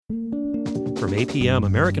From APM,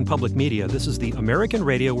 American Public Media, this is the American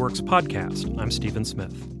Radio Works podcast. I'm Stephen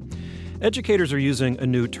Smith. Educators are using a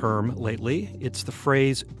new term lately. It's the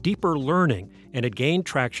phrase deeper learning, and it gained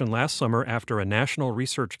traction last summer after a National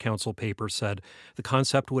Research Council paper said the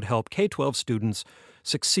concept would help K-12 students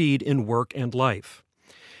succeed in work and life.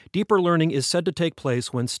 Deeper learning is said to take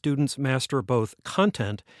place when students master both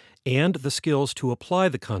content and the skills to apply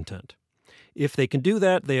the content. If they can do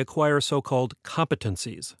that, they acquire so-called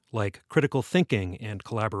competencies, like critical thinking and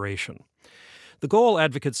collaboration. The goal,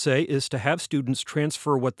 advocates say, is to have students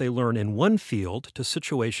transfer what they learn in one field to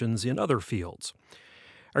situations in other fields.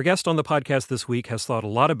 Our guest on the podcast this week has thought a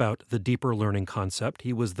lot about the deeper learning concept.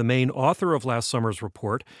 He was the main author of last summer's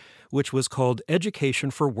report, which was called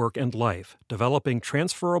Education for Work and Life, Developing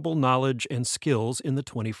Transferable Knowledge and Skills in the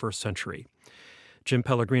 21st Century. Jim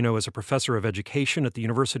Pellegrino is a professor of education at the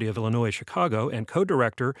University of Illinois Chicago and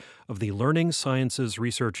co-director of the Learning Sciences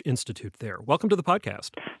Research Institute there. Welcome to the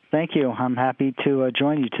podcast. Thank you. I'm happy to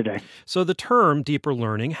join you today. So the term deeper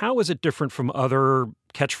learning, how is it different from other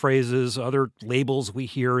catchphrases, other labels we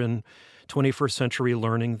hear in 21st century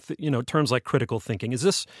learning, terms like critical thinking?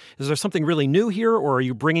 Is there something really new here, or are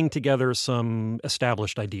you bringing together some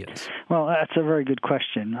established ideas? Well, that's a very good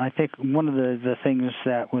question. I think one of the things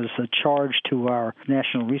that was a charge to our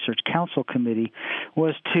National Research Council Committee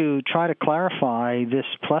was to try to clarify this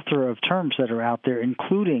plethora of terms that are out there,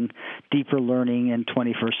 including deeper learning and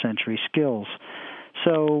 21st century skills.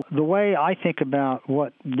 So the way I think about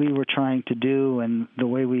what we were trying to do and the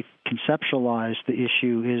way we conceptualized the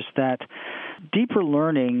issue is that deeper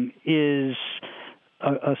learning is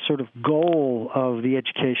a sort of goal of the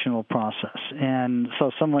educational process. And so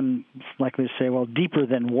someone likely to say, well, deeper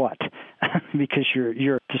than what? Because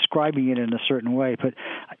you're describing it in a certain way. But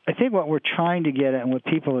I think what we're trying to get at and what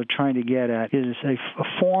people are trying to get at is a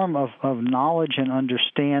form of knowledge and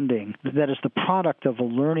understanding that is the product of a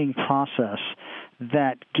learning process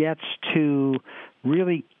that gets to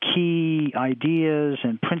really key ideas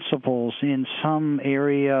and principles in some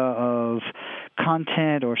area of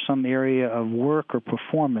content or some area of work or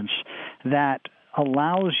performance that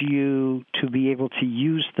allows you to be able to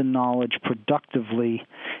use the knowledge productively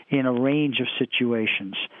in a range of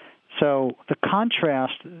situations. So the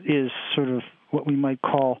contrast is sort of what we might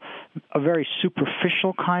call a very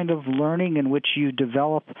superficial kind of learning in which you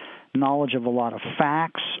develop knowledge of a lot of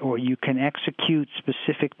facts, or you can execute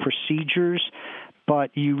specific procedures,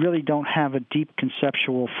 but you really don't have a deep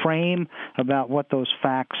conceptual frame about what those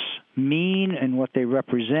facts mean and what they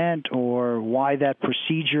represent, or why that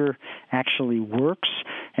procedure actually works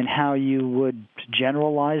and how you would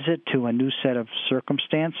generalize it to a new set of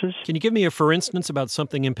circumstances. Can you give me a for instance about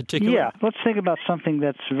something in particular? Yeah, let's think about something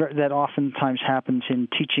that oftentimes happens in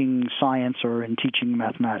teaching science or in teaching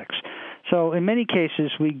mathematics. So in many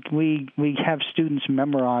cases, we have students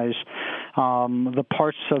memorize the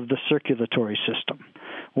parts of the circulatory system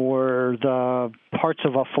or the parts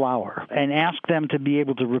of a flower and ask them to be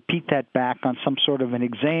able to repeat that back on some sort of an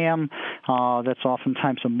exam that's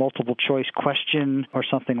oftentimes a multiple choice question or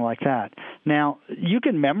something like that. Now, you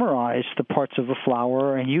can memorize the parts of a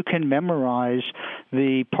flower and you can memorize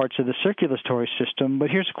the parts of the circulatory system, but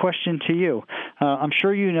here's a question to you. I'm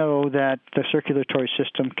sure you know that the circulatory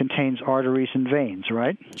system contains arteries and veins,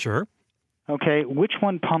 right? Sure. Okay, which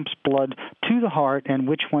one pumps blood to the heart and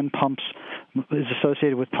which one is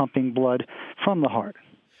associated with pumping blood from the heart?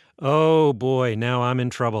 Oh, boy, now I'm in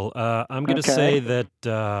trouble. I'm going to say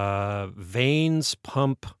that veins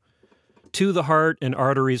pump to the heart and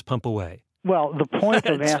arteries pump away. Well, the point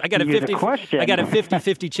of asking you the question... I got a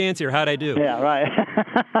 50-50 chance here. How'd I do? Yeah, right.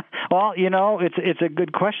 Well, it's a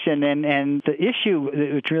good question, and the issue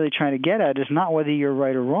that it's really trying to get at is not whether you're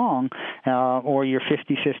right or wrong or your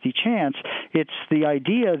 50-50 chance. It's the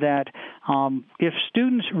idea that if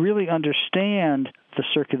students really understand the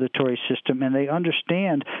circulatory system and they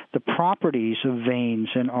understand the properties of veins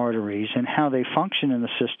and arteries and how they function in the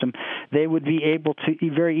system, they would be able to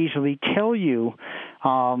very easily tell you,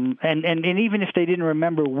 and even if they didn't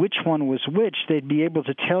remember which one was which, they'd be able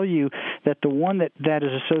to tell you that the one that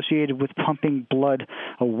is associated with pumping blood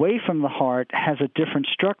away from the heart has a different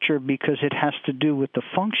structure because it has to do with the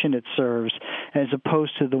function it serves as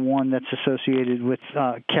opposed to the one that's associated with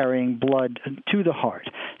carrying blood to the heart.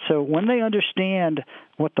 So when they understand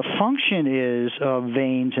what the function is of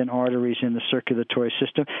veins and arteries in the circulatory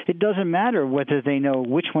system, it doesn't matter whether they know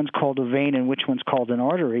which one's called a vein and which one's called an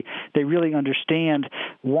artery. They really understand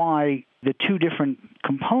why the two different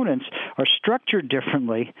components are structured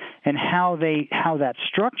differently and how that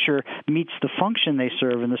structure meets the function they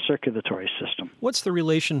serve in the circulatory system. What's the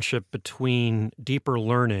relationship between deeper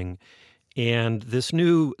learning and this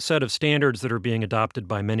new set of standards that are being adopted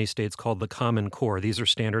by many states called the Common Core. These are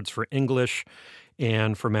standards for English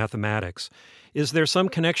and for mathematics. Is there some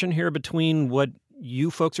connection here between what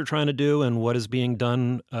you folks are trying to do and what is being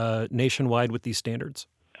done nationwide with these standards?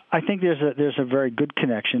 I think there's a very good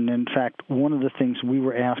connection. In fact, one of the things we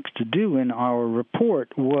were asked to do in our report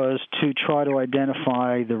was to try to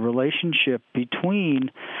identify the relationship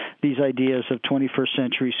between these ideas of 21st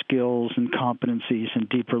century skills and competencies and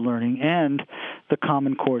deeper learning and the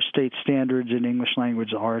Common Core state standards in English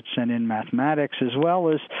language arts and in mathematics, as well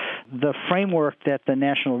as the framework that the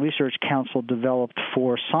National Research Council developed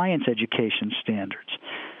for science education standards.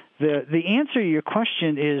 The answer to your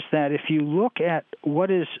question is that if you look at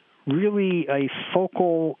what is really a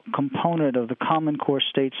focal component of the Common Core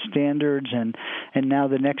state standards and now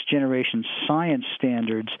the next generation science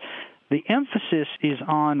standards, the emphasis is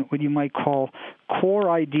on what you might call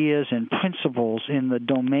core ideas and principles in the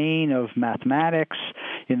domain of mathematics,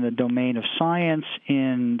 in the domain of science,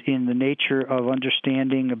 in the nature of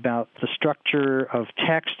understanding about the structure of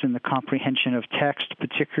text and the comprehension of text,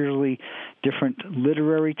 particularly different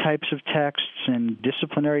literary types of texts and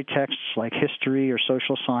disciplinary texts like history or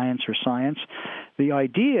social science or science. The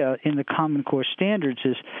idea in the Common Core standards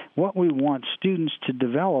is what we want students to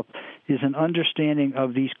develop is an understanding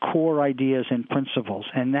of these core ideas and principles,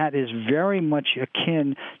 and that is very much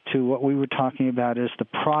akin to what we were talking about as the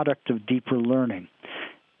product of deeper learning.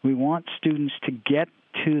 We want students to get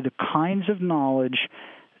to the kinds of knowledge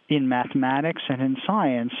in mathematics and in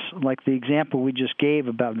science, like the example we just gave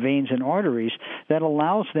about veins and arteries, that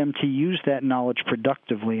allows them to use that knowledge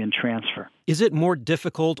productively and transfer. Is it more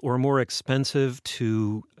difficult or more expensive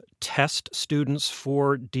to test students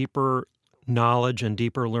for deeper knowledge and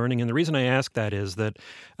deeper learning? And the reason I ask that is that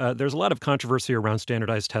there's a lot of controversy around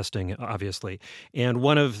standardized testing, obviously. And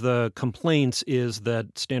one of the complaints is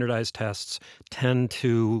that standardized tests tend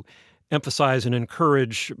to emphasize and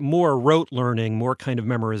encourage more rote learning, more kind of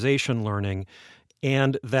memorization learning,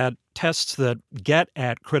 and that tests that get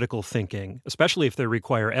at critical thinking, especially if they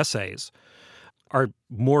require essays, are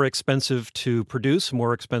more expensive to produce,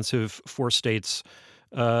 more expensive for states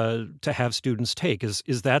to have students take.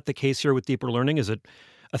 Is that the case here with deeper learning? Is it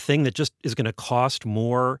a thing that just is going to cost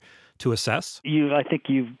more to assess? I think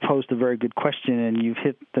you've posed a very good question, and you've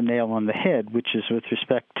hit the nail on the head, which is with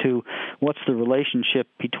respect to what's the relationship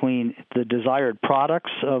between the desired products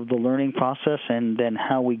of the learning process and then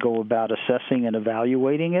how we go about assessing and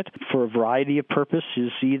evaluating it for a variety of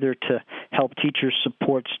purposes, either to help teachers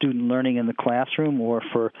support student learning in the classroom or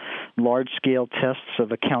for large-scale tests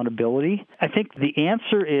of accountability. I think the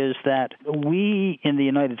answer is that we in the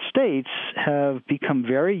United States have become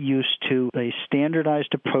very used to a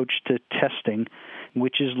standardized approach to testing,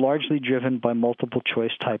 which is largely driven by multiple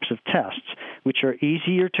choice types of tests, which are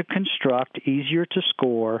easier to construct, easier to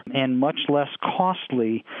score, and much less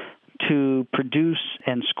costly to produce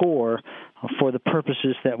and score for the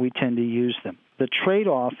purposes that we tend to use them. The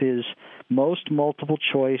trade-off is most multiple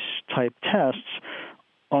choice type tests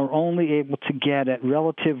are only able to get at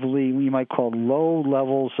relatively, we might call, low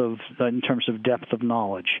levels of in terms of depth of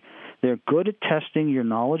knowledge. They're good at testing your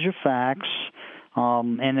knowledge of facts,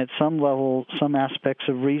 and at some level, some aspects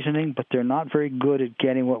of reasoning, but they're not very good at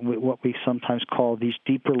getting what we sometimes call these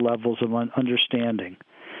deeper levels of understanding.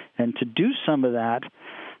 And to do some of that,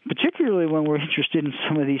 particularly when we're interested in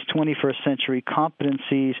some of these 21st century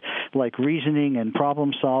competencies like reasoning and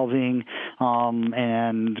problem solving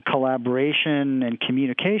and collaboration and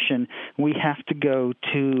communication, we have to go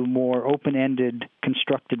to more open-ended,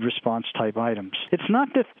 constructed response type items. It's not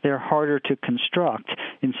that they're harder to construct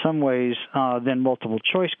in some ways than multiple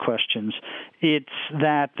choice questions. It's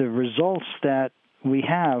that the results that we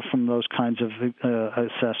have from those kinds of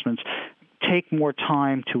assessments take more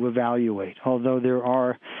time to evaluate, although there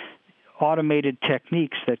are automated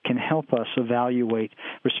techniques that can help us evaluate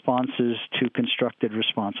responses to constructed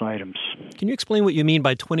response items. Can you explain what you mean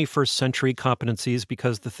by 21st century competencies?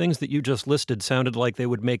 Because the things that you just listed sounded like they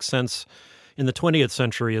would make sense in the 20th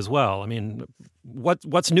century as well. I mean,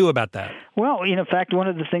 what's new about that? Well, in fact, one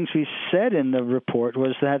of the things we said in the report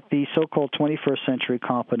was that the so-called 21st century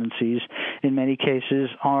competencies, in many cases,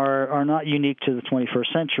 are not unique to the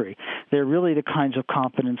 21st century. They're really the kinds of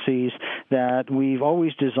competencies that we've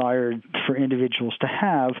always desired for individuals to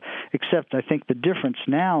have, except I think the difference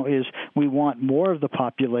now is we want more of the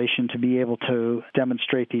population to be able to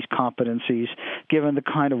demonstrate these competencies, given the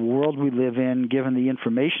kind of world we live in, given the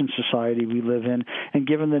information society we we live in and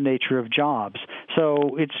given the nature of jobs.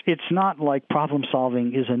 So it's not like problem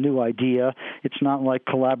solving is a new idea. It's not like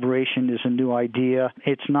collaboration is a new idea.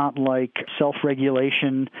 It's not like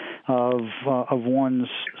self-regulation of one's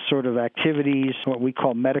sort of activities. What we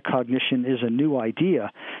call metacognition is a new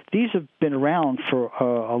idea. These have been around for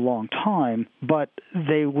a long time, but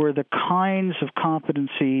they were the kinds of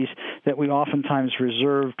competencies that we oftentimes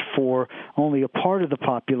reserved for only a part of the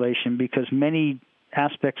population because many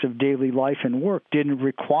aspects of daily life and work didn't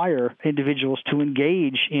require individuals to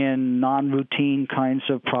engage in non-routine kinds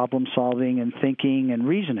of problem solving and thinking and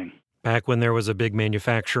reasoning. Back when there was a big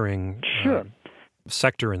manufacturing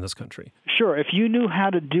sector in this country. Sure. If you knew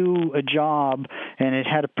how to do a job and it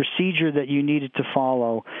had a procedure that you needed to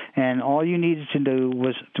follow, and all you needed to do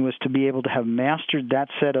was to be able to have mastered that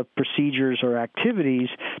set of procedures or activities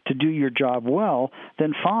to do your job well,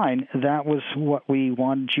 then fine. That was what we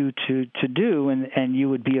wanted you to do, and you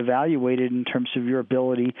would be evaluated in terms of your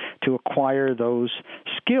ability to acquire those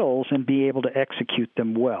skills and be able to execute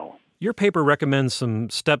them well. Your paper recommends some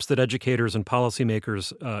steps that educators and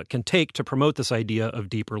policymakers can take to promote this idea of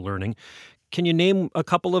deeper learning. Can you name a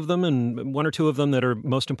couple of them and one or two of them that are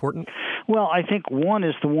most important? Well, I think one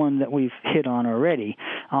is the one that we've hit on already.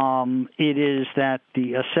 It is that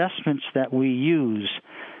the assessments that we use,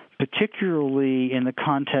 particularly in the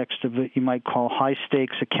context of what you might call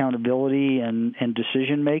high-stakes accountability and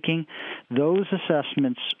decision-making, those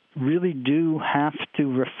assessments really do have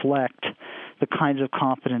to reflect the kinds of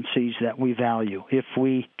competencies that we value. If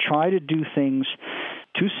we try to do things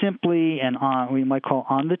too simply and we might call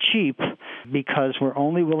on the cheap because we're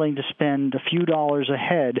only willing to spend a few dollars a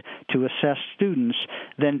head to assess students,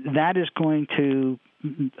 then that is going to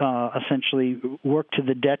essentially work to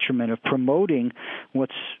the detriment of promoting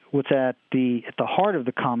what's at the heart of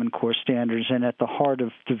the Common Core standards and at the heart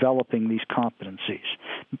of developing these competencies.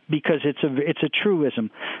 Because it's a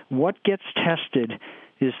truism. What gets tested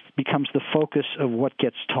becomes the focus of what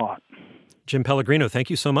gets taught. Jim Pellegrino,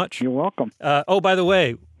 thank you so much. You're welcome. By the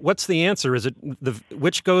way, what's the answer? Is it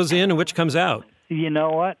which goes in and which comes out? You know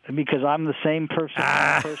what? Because I'm the same person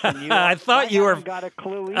you are. I thought you were. Got a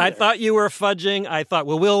clue either. I thought you were fudging. I thought,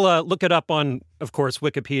 well, we'll look it up on, of course,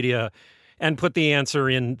 Wikipedia, and put the answer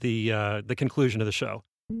in the conclusion of the show.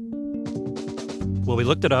 Well, we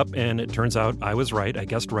looked it up, and it turns out I was right. I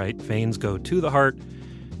guessed right. Veins go to the heart,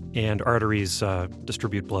 and arteries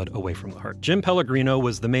distribute blood away from the heart. Jim Pellegrino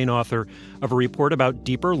was the main author of a report about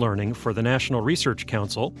deeper learning for the National Research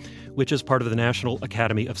Council, which is part of the National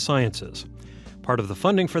Academy of Sciences. Part of the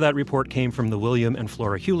funding for that report came from the William and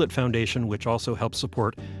Flora Hewlett Foundation, which also helps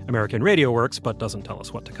support American Radio Works, but doesn't tell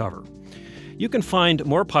us what to cover. You can find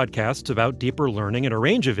more podcasts about deeper learning and a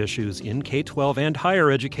range of issues in K-12 and higher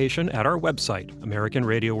education at our website,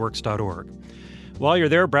 AmericanRadioWorks.org. While you're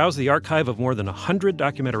there, browse the archive of more than 100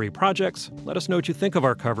 documentary projects. Let us know what you think of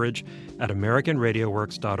our coverage at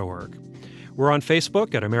AmericanRadioWorks.org. We're on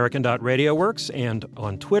Facebook at American.RadioWorks and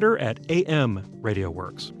on Twitter at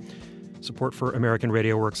AMRadioWorks. Support for American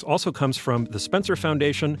Radio Works also comes from the Spencer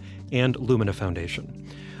Foundation and Lumina Foundation.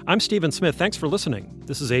 I'm Stephen Smith. Thanks for listening.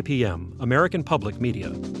 This is APM, American Public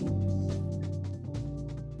Media.